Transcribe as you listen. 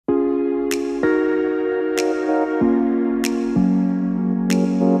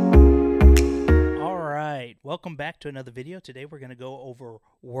welcome back to another video. Today we're going to go over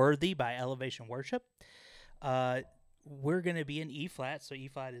Worthy by Elevation Worship. We're going to be in E flat, so E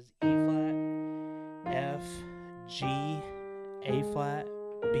flat is E flat, F, G, A flat,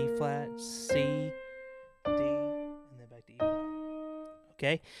 B flat, C, D, and then back to E flat.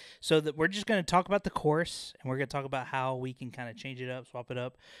 Okay, so we're just going to talk about the chorus, and we're going to talk about how we can kind of change it up, swap it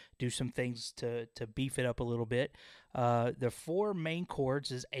up, do some things to beef it up a little bit. The four main chords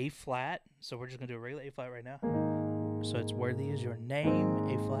is A flat, so we're just going to do a regular A flat right now. So it's Worthy is your name,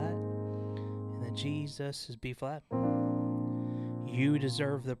 A flat, and then Jesus is B flat. You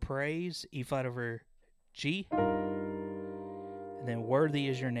deserve the praise, E flat over G, and then Worthy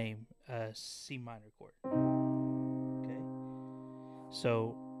is your name, C minor chord. Okay,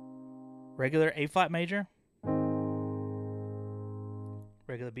 so regular A flat major,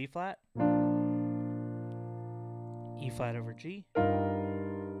 regular B flat, E flat over G,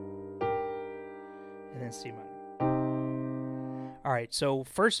 and then C minor. All right, so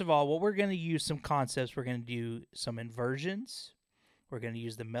first of all, what we're going to use some concepts. We're going to do some inversions. We're going to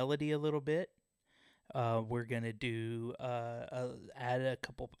use the melody a little bit. We're going to do add a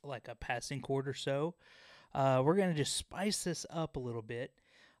couple, like a passing chord or so. We're going to just spice this up a little bit,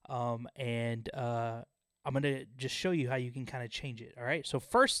 and I'm going to just show you how you can kind of change it. All right, so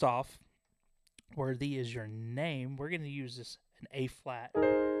first off, Worthy is your name. We're going to use this an A flat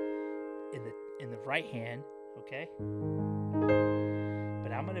in the right hand, okay?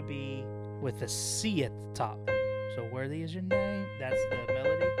 But I'm going to be with a C at the top. So Worthy is your name. That's the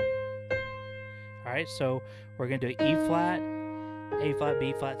melody. All right, so we're going to do E flat, A flat,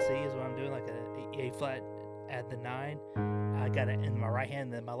 B flat, C is what I'm doing, like A flat, add the 9. I got it in my right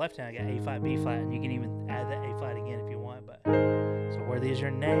hand, then my left hand I got A flat, B flat, and you can even add the A flat again if you want. But so Worthy is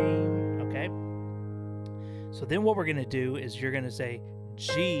your name, okay? So then what we're going to do is you're going to say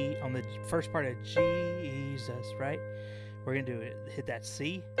G on the first part of Jesus, right? We're going to do it, hit that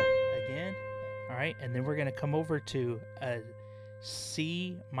C again, all right? And then we're going to come over to a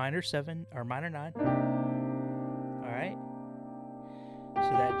C minor 7 or minor 9, all right?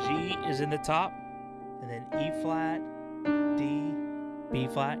 So that G is in the top, and then E flat, D, B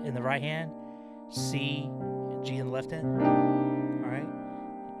flat in the right hand, C, G in the left hand, all right?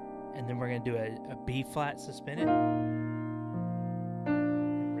 And then we're going to do a B flat suspended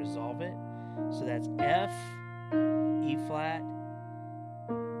and resolve it. So that's F, E flat,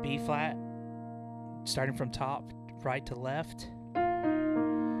 B flat, starting from top, right to left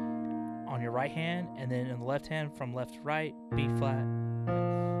on your right hand, and then in the left hand from left to right, B flat, F.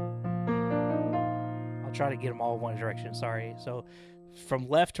 I'll try to get them all one direction, sorry. So from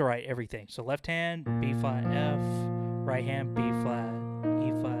left to right, everything. So left hand, B flat, F, right hand, B flat,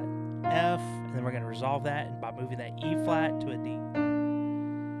 E flat, F, and then we're going to resolve that by moving that E flat to a D.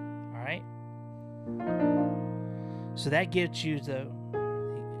 All right? So that gets you your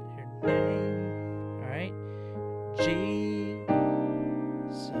name, all right? Jesus,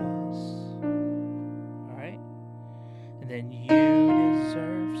 all right? And then you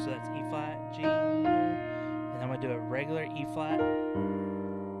deserve, so that's E flat, G, and I'm going to do a regular E flat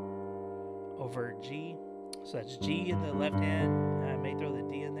over G. So that's G in the left hand, and I may throw the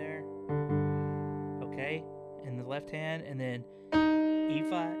D in there, okay, in the left hand, and then E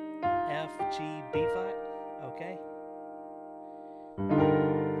flat, F, G, B flat, okay?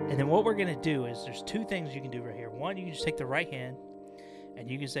 And then what we're going to do is there's two things you can do right here. One, you can just take the right hand, and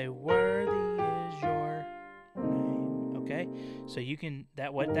you can say, Worthy is your name, okay? So you can,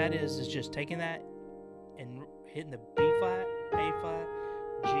 what that is just taking that and hitting the B flat, A flat,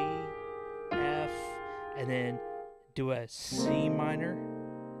 G, F, and then do a C minor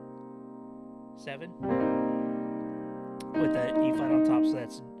 7 with the E flat on top. So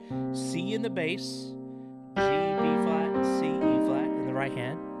that's C in the bass, G, B flat, C, E flat in the right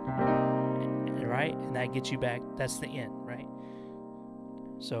hand, right? And that gets you back. That's the end, right?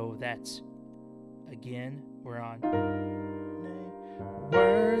 So that's, again, we're on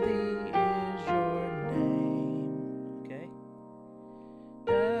Worthy is your name, okay?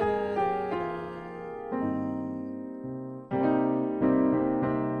 Da, da, da, da.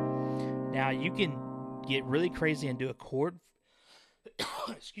 Now you can get really crazy and do a chord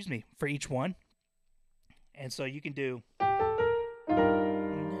excuse me, for each one. And so you can do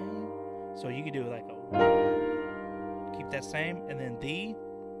like a, keep that same, and then the,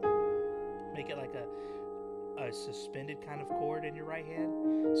 make it like a suspended kind of chord in your right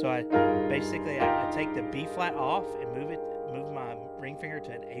hand. So I take the B flat off and move my ring finger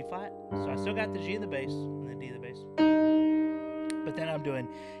to an A flat. So I still got the G in the bass and the D in the bass. But then I'm doing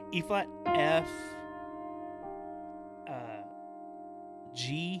E flat, F,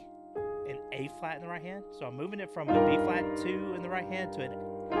 G, and A flat in the right hand. So I'm moving it from a B flat 2 in the right hand to like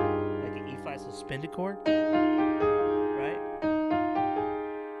an E flat suspended chord. Right?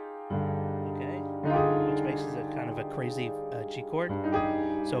 Okay. Which makes it a kind of a crazy G chord.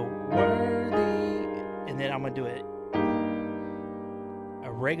 So worthy, and then I'm going to do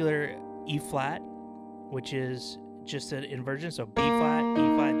a regular E flat, which is just an inversion. So B flat,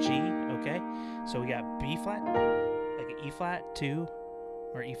 E flat, G. Okay. So we got B flat, like an E flat 2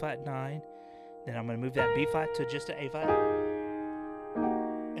 or E flat 9. Then I'm going to move that B flat to just an A flat.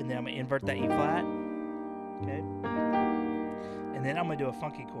 And then I'm going to invert that E flat. Okay. And then I'm going to do a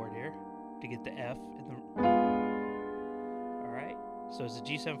funky chord here to get the F. Alright. So it's a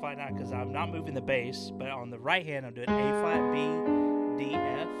G7 flat 9 because I'm not moving the bass. But on the right hand, I'm doing A flat, B, D,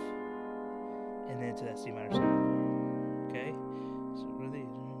 F. And then to that C minor 7 chord. Okay. So worthy is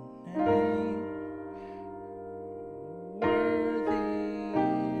your name.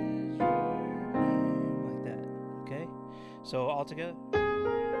 So all together.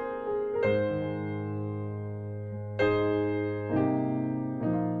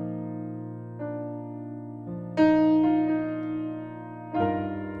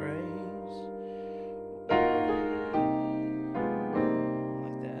 Praise.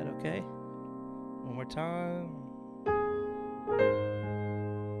 Like that, okay? One more time.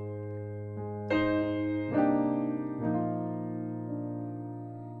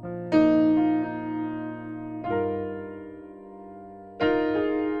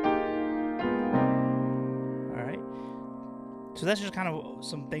 So that's just kind of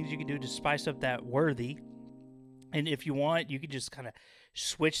some things you can do to spice up that worthy. And if you want, you can just kind of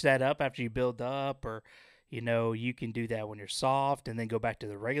switch that up after you build up, or, you know, you can do that when you're soft and then go back to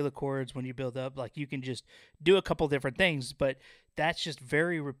the regular chords when you build up. Like, you can just do a couple different things, but that's just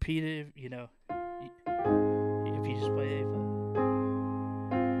very repetitive, you know. If you just play A flat.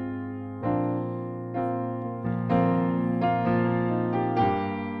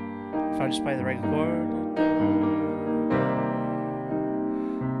 If I just play the regular chord.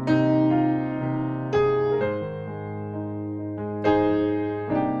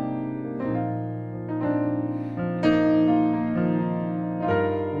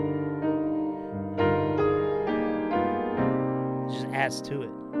 Adds to it.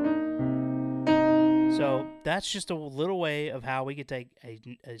 So that's just a little way of how we could take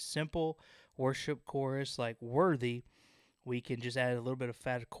a simple worship chorus like Worthy. We can just add a little bit of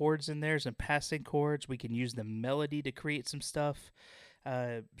fat chords in there, some passing chords. We can use the melody to create some stuff.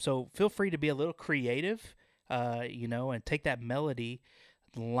 So feel free to be a little creative, you know, and take that melody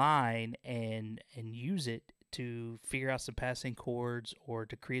line and use it to figure out some passing chords, or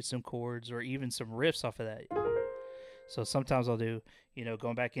to create some chords, or even some riffs off of that. So sometimes I'll do, you know,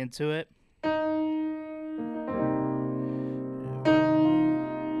 going back into it. I'll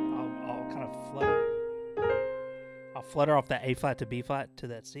kind of flutter. I'll flutter off that A flat to B flat to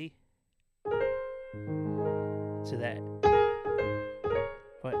that C. To that.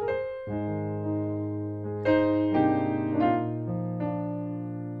 What?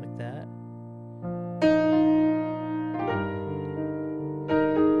 Like that.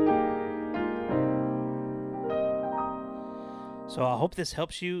 So I hope this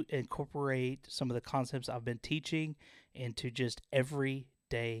helps you incorporate some of the concepts I've been teaching into just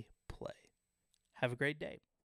everyday play. Have a great day.